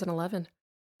 2011.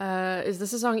 Is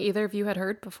this a song either of you had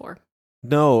heard before?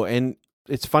 No, and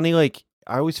it's funny, like,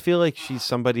 I always feel like she's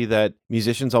somebody that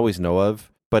musicians always know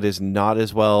of, but is not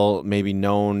as well maybe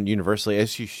known universally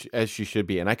as she should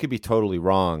be. And I could be totally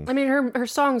wrong. I mean, her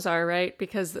songs are, right?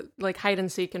 Because, like, Hide and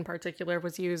Seek in particular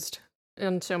was used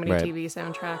in so many Right. TV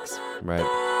soundtracks. Right.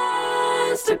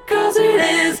 Cause it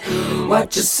is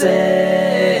what you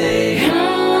say.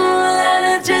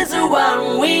 And it's just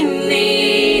what we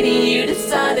need. And you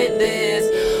decided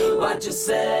this, what you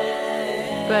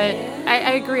say. But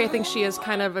I agree. I think she is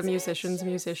kind of a musician's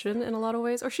musician in a lot of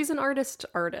ways. Or she's an artist.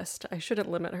 I shouldn't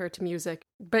limit her to music.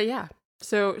 But yeah.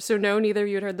 So no, neither of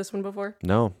you had heard this one before?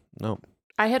 No.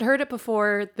 I had heard it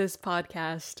before this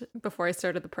podcast, before I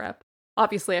started the prep.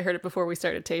 Obviously, I heard it before we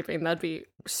started taping. That'd be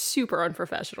super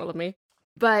unprofessional of me.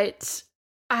 But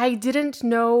I didn't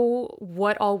know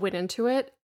what all went into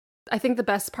it. I think the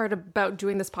best part about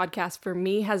doing this podcast for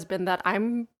me has been that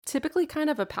I'm typically kind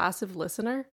of a passive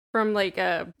listener from like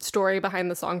a story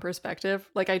behind the song perspective.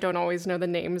 Like, I don't always know the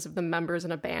names of the members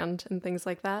in a band and things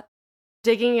like that.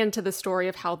 Digging into the story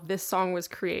of how this song was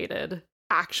created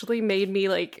actually made me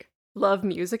like love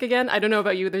music again. I don't know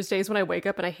about you. There's days when I wake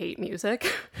up and I hate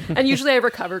music. And usually I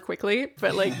recover quickly,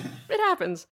 but like it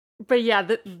happens. But yeah,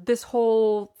 this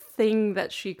whole thing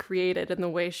that she created and the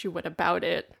way she went about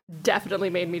it definitely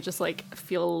made me just like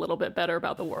feel a little bit better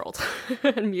about the world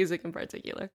and music in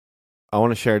particular. I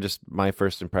want to share just my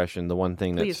first impression. The one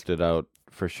thing that Please. stood out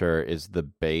for sure is the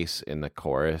bass in the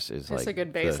chorus is It's like a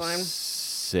good bass the line.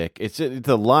 Sick.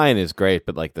 The line is great,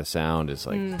 but like the sound is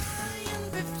like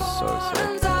so sick.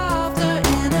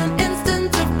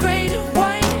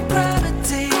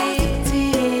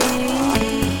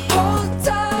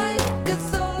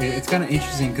 It's kind of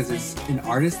interesting because it's an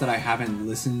artist that I haven't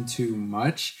listened to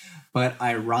much, but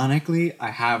ironically,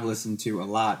 I have listened to a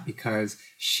lot because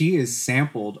she is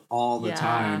sampled all the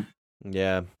time.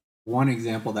 Yeah. One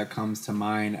example that comes to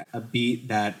mind, a beat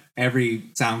that every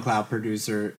SoundCloud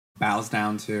producer bows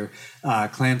down to,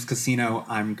 Clams Casino,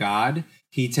 I'm God.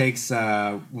 He takes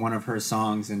one of her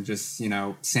songs and just,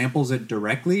 samples it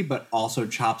directly, but also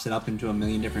chops it up into a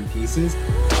million different pieces.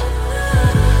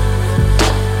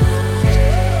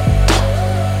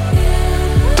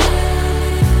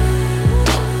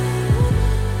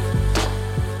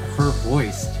 Her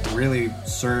voice really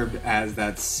served as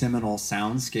that seminal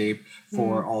soundscape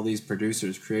for all these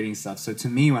producers creating stuff. So to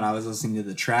me, when I was listening to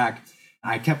the track,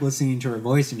 I kept listening to her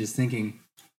voice and just thinking,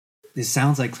 this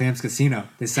sounds like Clams Casino.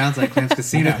 This sounds like Clams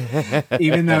Casino.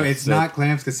 Even though it's not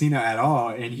Clams Casino at all,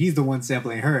 and he's the one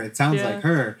sampling her. It sounds like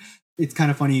her. It's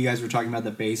kind of funny you guys were talking about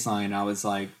the bass line. I was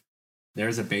like,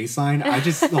 there's a bass line.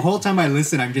 The whole time I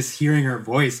listen, I'm just hearing her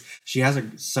voice. She has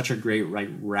such a great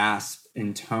rasp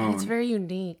and tone. It's very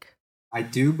unique. I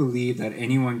do believe that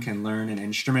anyone can learn an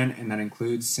instrument, and that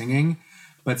includes singing,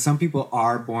 but some people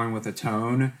are born with a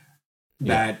tone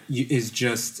that is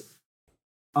just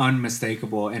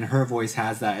unmistakable, and her voice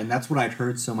has that, and that's what I'd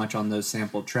heard so much on those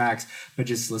sampled tracks. But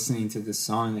just listening to this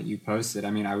song that you posted,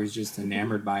 I mean, I was just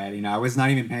enamored by it. I was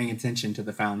not even paying attention to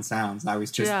the found sounds. I was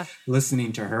just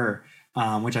listening to her,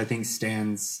 which I think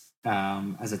stands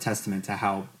as a testament to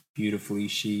how beautifully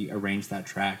she arranged that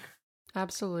track.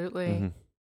 Absolutely.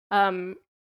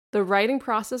 The writing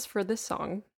process for this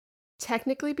song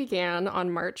technically began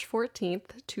on March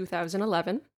 14th,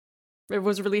 2011. It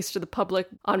was released to the public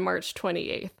on March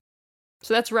 28th.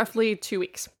 So that's roughly 2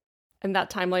 weeks. And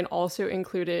that timeline also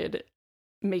included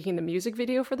making the music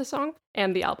video for the song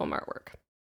and the album artwork.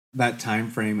 That time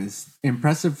frame is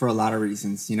impressive for a lot of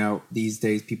reasons. These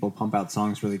days people pump out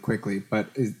songs really quickly, but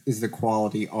is the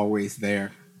quality always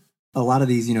there? A lot of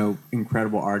these,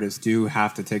 incredible artists do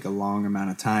have to take a long amount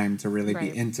of time to really be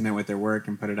intimate with their work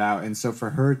and put it out. And so for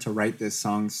her to write this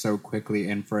song so quickly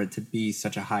and for it to be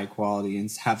such a high quality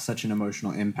and have such an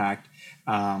emotional impact,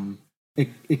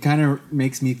 it kind of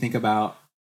makes me think about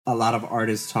a lot of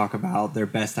artists talk about their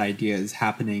best ideas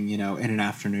happening, in an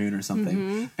afternoon or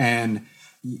something. And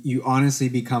you honestly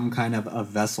become kind of a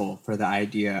vessel for the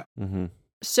idea.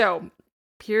 So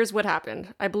here's what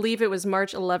happened. I believe it was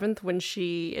March 11th when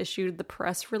she issued the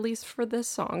press release for this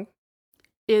song.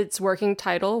 Its working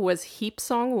title was Heap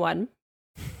Song 1.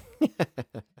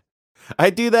 I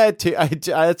do that too.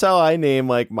 That's how I name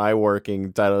my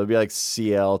working title. It'd be like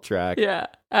CL track. Yeah.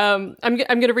 I'm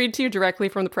going to read to you directly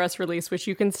from the press release, which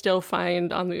you can still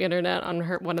find on the internet on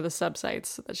one of the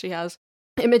subsites that she has.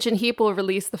 Imogen Heap will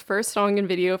release the first song and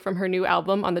video from her new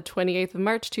album on the 28th of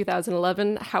March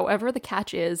 2011. However, the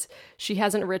catch is she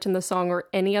hasn't written the song or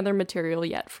any other material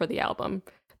yet for the album.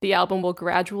 The album will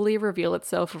gradually reveal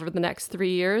itself over the next 3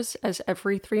 years, as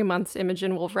every 3 months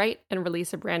Imogen will write and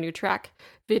release a brand new track,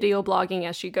 video blogging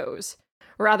as she goes.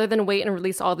 Rather than wait and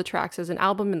release all the tracks as an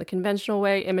album in the conventional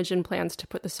way, Imogen plans to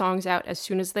put the songs out as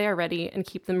soon as they are ready and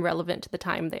keep them relevant to the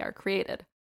time they are created.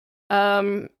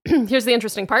 Here's the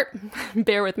interesting part.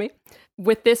 Bear with me.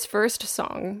 With this first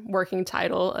song, working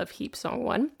title of Heap Song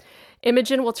 1,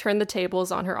 Imogen will turn the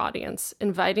tables on her audience,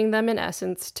 inviting them in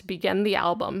essence to begin the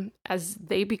album as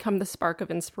they become the spark of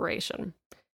inspiration.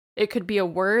 It could be a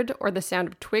word or the sound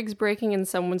of twigs breaking in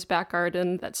someone's back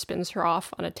garden that spins her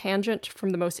off on a tangent from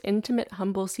the most intimate,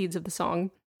 humble seeds of the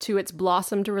song to its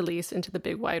blossomed release into the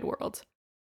big wide world.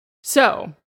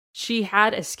 So, she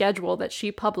had a schedule that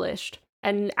she published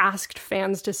and asked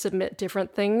fans to submit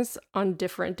different things on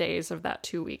different days of that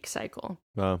 2-week cycle.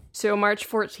 Wow. So March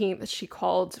 14th, she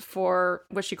called for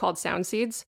what she called sound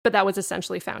seeds, but that was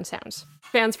essentially found sounds.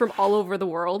 Fans from all over the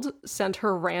world sent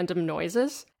her random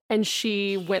noises, and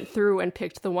she went through and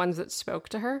picked the ones that spoke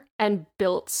to her and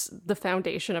built the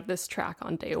foundation of this track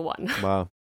on day 1.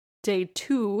 Wow. Day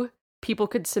 2, people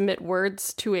could submit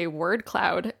words to a word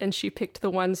cloud, and she picked the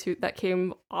ones that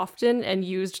came often and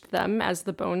used them as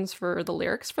the bones for the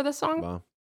lyrics for the song. Wow.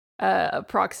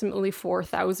 Approximately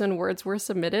 4,000 words were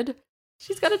submitted.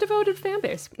 She's got a devoted fan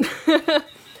base.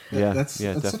 That's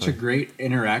such a great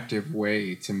interactive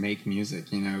way to make music.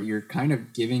 You're kind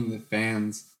of giving the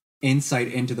fans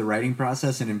insight into the writing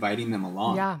process and inviting them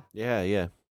along. Yeah.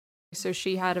 So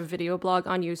she had a video blog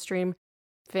on Ustream.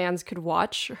 Fans could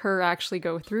watch her actually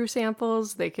go through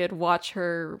samples. They could watch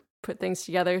her put things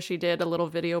together. She did a little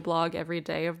video blog every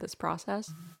day of this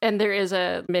process. And there is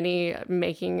a mini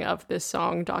making of this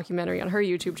song documentary on her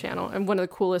YouTube channel. And one of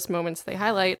the coolest moments they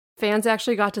highlight, fans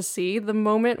actually got to see the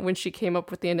moment when she came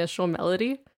up with the initial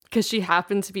melody. because she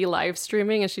happened to be live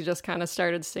streaming and she just kind of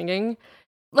started singing.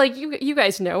 Like, you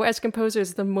guys know, as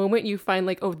composers, the moment you find,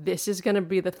 like, oh, this is going to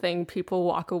be the thing people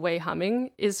walk away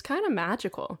humming is kind of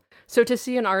magical. So to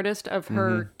see an artist of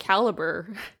her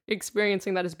caliber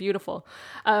experiencing that is beautiful.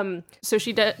 So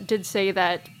she did say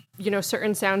that, you know,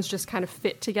 certain sounds just kind of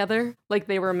fit together like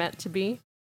they were meant to be.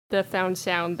 The found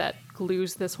sound that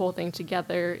glues this whole thing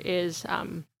together is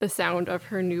the sound of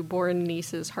her newborn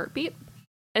niece's heartbeat.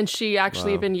 And she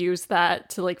actually even used that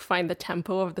to, like, find the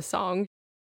tempo of the song.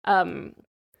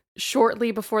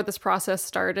 Shortly before this process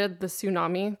started, the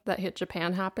tsunami that hit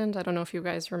Japan happened. I don't know if you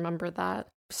guys remember that.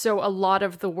 So a lot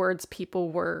of the words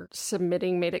people were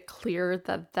submitting made it clear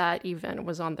that that event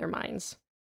was on their minds.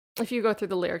 If you go through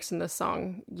the lyrics in this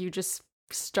song, you just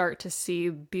start to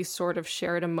see these sort of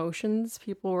shared emotions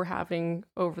people were having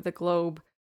over the globe.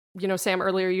 You know, Sam,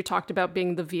 earlier you talked about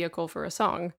being the vehicle for a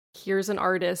song. Here's an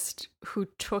artist who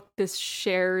took this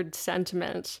shared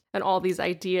sentiment and all these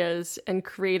ideas and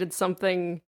created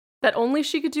something that only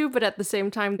she could do, but at the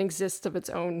same time exists of its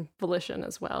own volition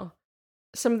as well.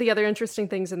 Some of the other interesting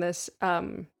things in this,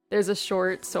 there's a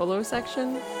short solo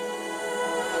section.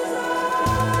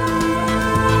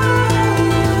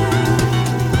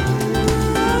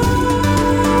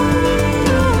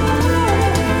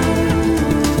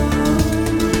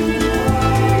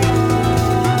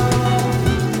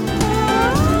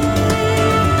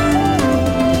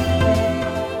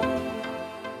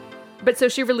 But so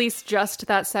she released just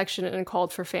that section and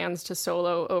called for fans to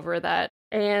solo over that.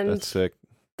 And That's sick.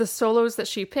 The solos that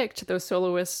she picked, those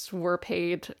soloists were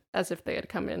paid as if they had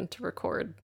come in to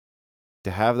record.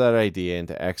 To have that idea and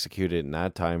to execute it in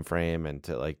that time frame and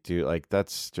to like do like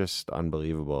that's just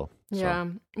unbelievable. Yeah.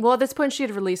 Well, at this point she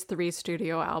had released 3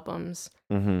 studio albums.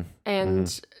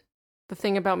 And the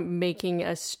thing about making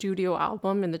a studio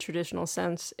album in the traditional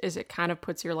sense is it kind of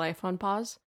puts your life on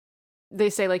pause. They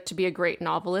say, like, to be a great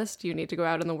novelist, you need to go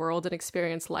out in the world and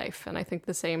experience life. And I think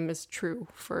the same is true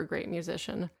for a great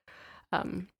musician.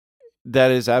 That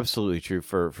is absolutely true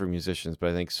for musicians, but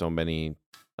I think so many,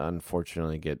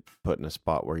 unfortunately, get put in a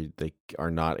spot where they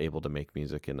are not able to make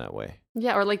music in that way.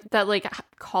 Yeah, or like that, like,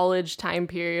 college time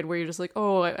period where you're just like,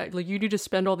 oh, like, you need to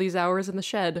spend all these hours in the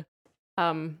shed.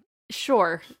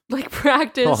 Sure, like,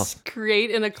 practice,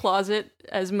 create in a closet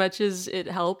as much as it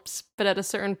helps. But at a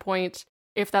certain point,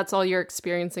 if that's all you're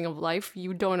experiencing of life,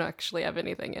 you don't actually have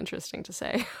anything interesting to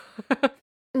say.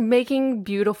 Making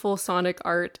beautiful sonic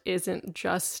art isn't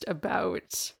just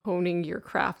about honing your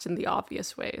craft in the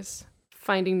obvious ways.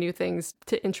 Finding new things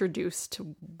to introduce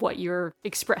to what you're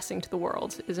expressing to the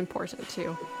world is important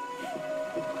too.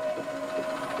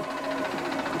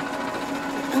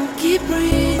 Keep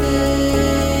breathing,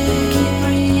 keep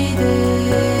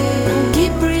breathing,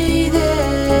 keep breathing.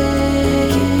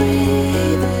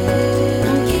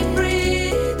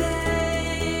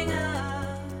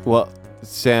 Well,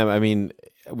 Sam, I mean,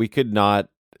 we could not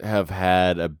have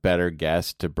had a better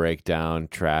guest to break down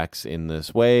tracks in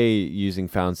this way using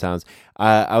found sounds.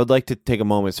 I would like to take a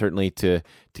moment, certainly, to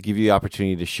give you the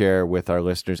opportunity to share with our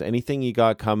listeners anything you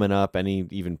got coming up, any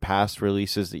even past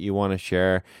releases that you want to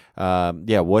share.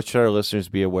 What should our listeners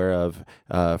be aware of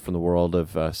from the world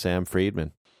of Sam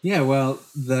Friedman? Yeah, well,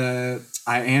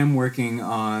 I am working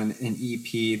on an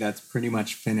EP that's pretty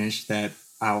much finished that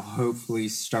I'll hopefully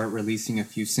start releasing a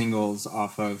few singles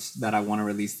off of that I want to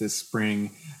release this spring.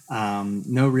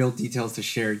 No real details to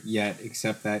share yet,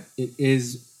 except that it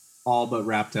is all but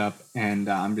wrapped up, and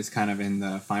I'm just kind of in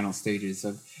the final stages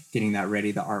of getting that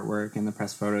ready, the artwork and the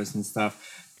press photos and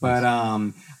stuff. But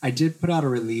I did put out a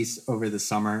release over the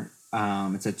summer.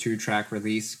 It's a 2-track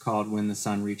release called When the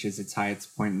Sun Reaches Its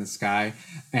Highest Point in the Sky.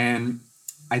 And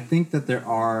I think that there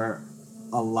are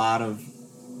a lot of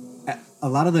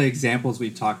the examples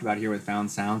we've talked about here with Found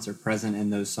Sounds are present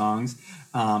in those songs.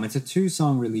 It's a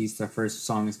 2-song release. The first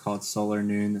song is called Solar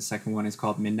Noon. The second one is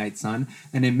called Midnight Sun.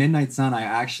 And in Midnight Sun,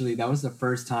 that was the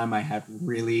first time I had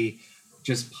really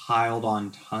just piled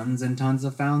on tons and tons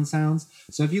of found sounds.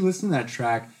 So if you listen to that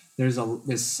track, there's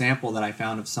this sample that I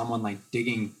found of someone like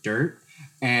digging dirt.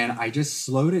 And I just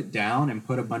slowed it down and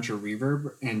put a bunch of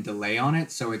reverb and delay on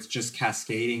it, so it's just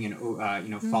cascading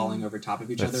and falling over top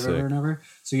of each other over and over.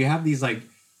 So you have these like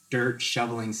dirt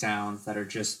shoveling sounds that are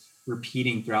just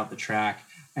repeating throughout the track,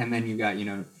 and then you got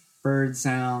bird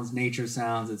sounds, nature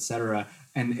sounds, etc.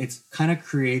 And it's kind of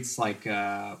creates like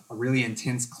a really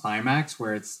intense climax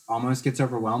where it's almost gets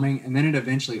overwhelming, and then it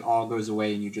eventually all goes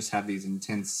away, and you just have these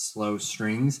intense slow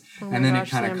strings, and then it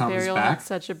kind of comes back. Had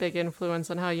such a big influence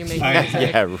on how you make music.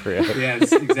 Yeah, really.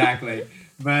 Yes, exactly.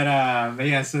 But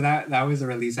yeah, so that was a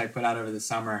release I put out over the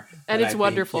summer, and it's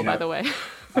wonderful, by the way.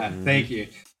 Thank you.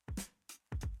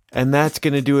 And that's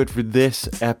going to do it for this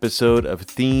episode of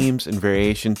Themes and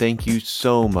Variation. Thank you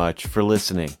so much for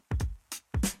listening.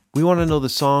 We want to know the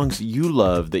songs you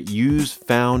love that use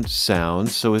found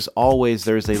sounds, so as always,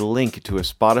 there's a link to a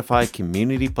Spotify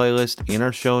community playlist in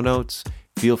our show notes.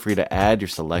 Feel free to add your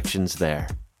selections there.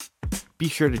 Be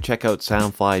sure to check out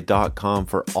soundfly.com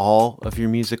for all of your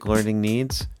music learning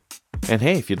needs. And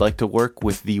hey, if you'd like to work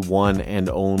with the one and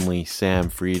only Sam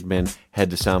Friedman,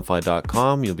 head to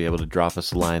soundfly.com. You'll be able to drop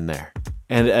us a line there.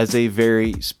 And as a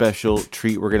very special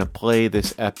treat, we're going to play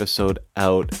this episode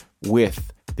out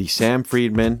with the Sam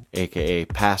Friedman, aka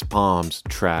Past Palms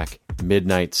track,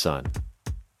 Midnight Sun.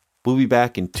 We'll be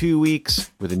back in 2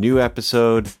 weeks with a new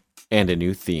episode and a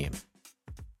new theme.